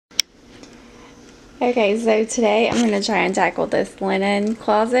Okay, so today I'm going to try and tackle this linen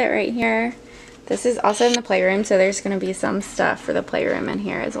closet right here. This is also in the playroom, so there's going to be some stuff for the playroom in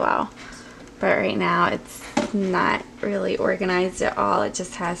here as well. But right now it's not really organized at all. It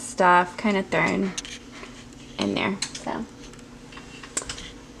just has stuff kind of thrown in there. So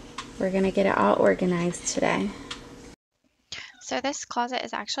we're going to get it all organized today. So this closet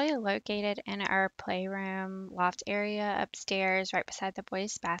is actually located in our playroom loft area upstairs, right beside the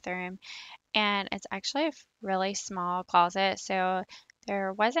boys' bathroom. And it's actually a really small closet, so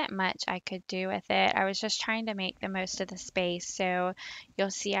there wasn't much I could do with it. I was just trying to make the most of the space. So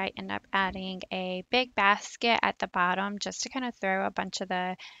you'll see I end up adding a big basket at the bottom just to kind of throw a bunch of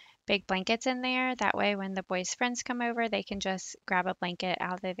the big blankets in there. That way when the boys' friends come over, they can just grab a blanket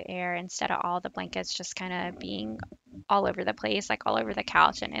out of the air instead of all the blankets just kind of being all over the place, like all over the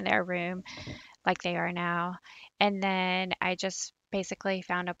couch and in their room like they are now. And then I just basically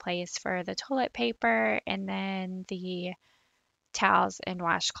found a place for the toilet paper and then the towels and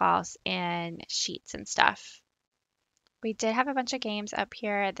washcloths and sheets and stuff. We did have a bunch of games up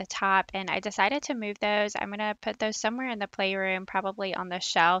here at the top, and I decided to move those. I'm going to put those somewhere in the playroom, probably on the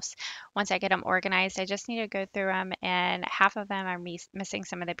shelves. Once I get them organized, I just need to go through them, and half of them are missing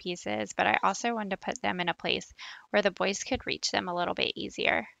some of the pieces, but I also wanted to put them in a place where the boys could reach them a little bit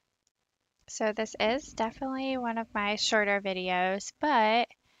easier. So this is definitely one of my shorter videos, but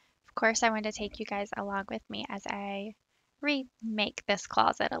of course I want to take you guys along with me as I remake this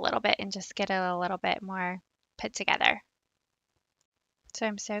closet a little bit and just get it a little bit more put together. So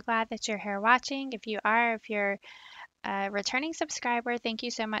I'm so glad that you're here watching. If you're a returning subscriber, thank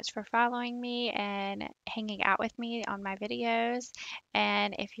you so much for following me and hanging out with me on my videos.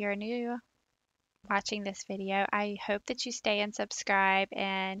 And if you're new watching this video, I hope that you stay and subscribe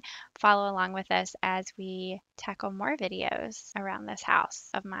and follow along with us as we tackle more videos around this house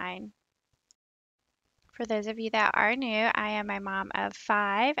of mine. For those of you that are new, I am a mom of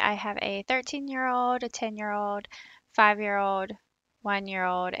 5. I have a 13-year-old, a 10-year-old, 5-year-old,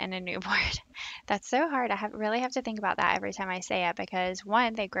 1-year-old, and a newborn. That's so hard. Really have to think about that every time I say it because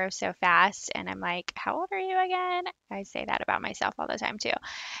one, they grow so fast and I'm like, how old are you again? I say that about myself all the time too.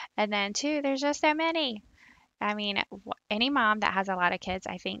 And then two, there's just so many. I mean, any mom that has a lot of kids,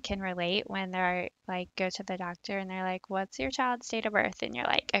 I think, can relate when they're like, go to the doctor and they're like, what's your child's date of birth? And you're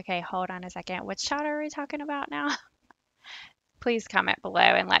like, okay, hold on a second. Which child are we talking about now? Please comment below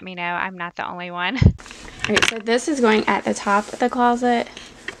and let me know. I'm not the only one. All right, so this is going at the top of the closet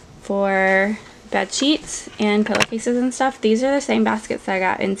for bed sheets and pillowcases and stuff. These are the same baskets that I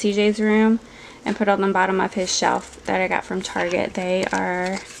got in CJ's room and put on the bottom of his shelf that I got from Target. They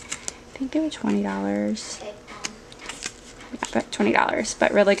are, I think they were $20. Yeah, but $20,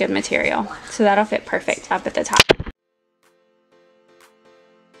 but really good material. So that'll fit perfect up at the top.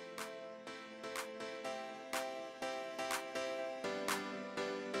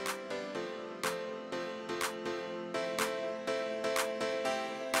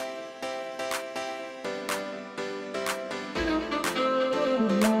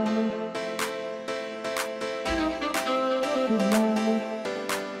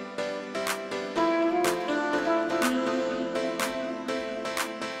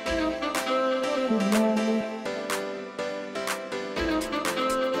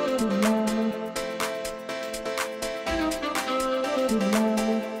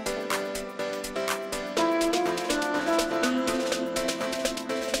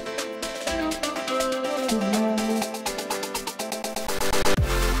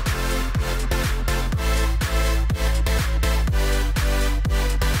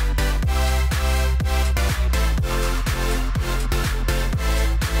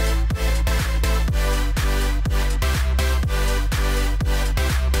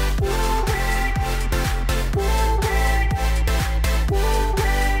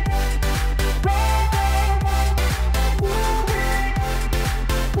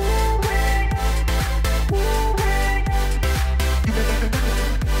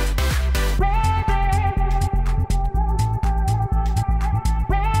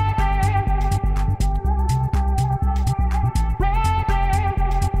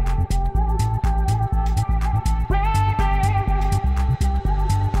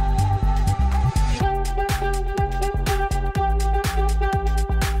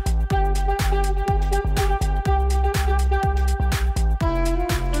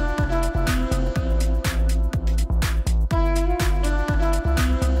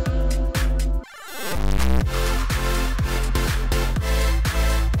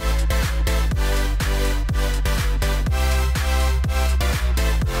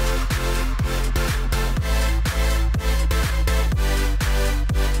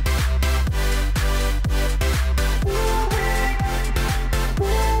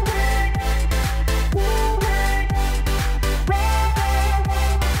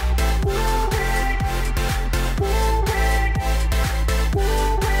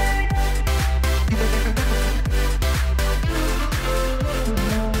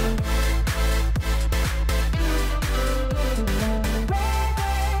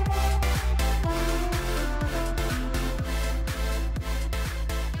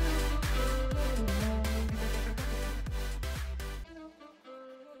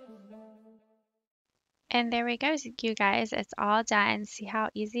 And there we go, you guys. It's all done. See how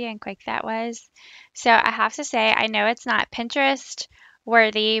easy and quick that was? So I have to say, I know it's not Pinterest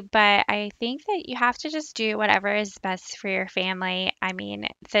worthy, but I think that you have to just do whatever is best for your family. I mean,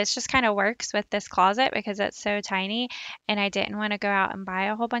 this just kind of works with this closet because it's so tiny, and I didn't want to go out and buy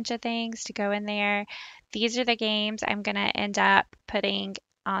a whole bunch of things to go in there. These are the games I'm going to end up putting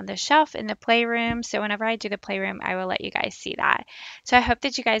on the shelf in the playroom. So whenever I do the playroom, I will let you guys see that. So I hope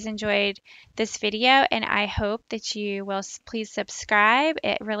that you guys enjoyed this video, and I hope that you will please subscribe.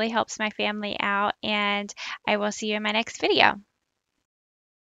 It really helps my family out, and I will see you in my next video.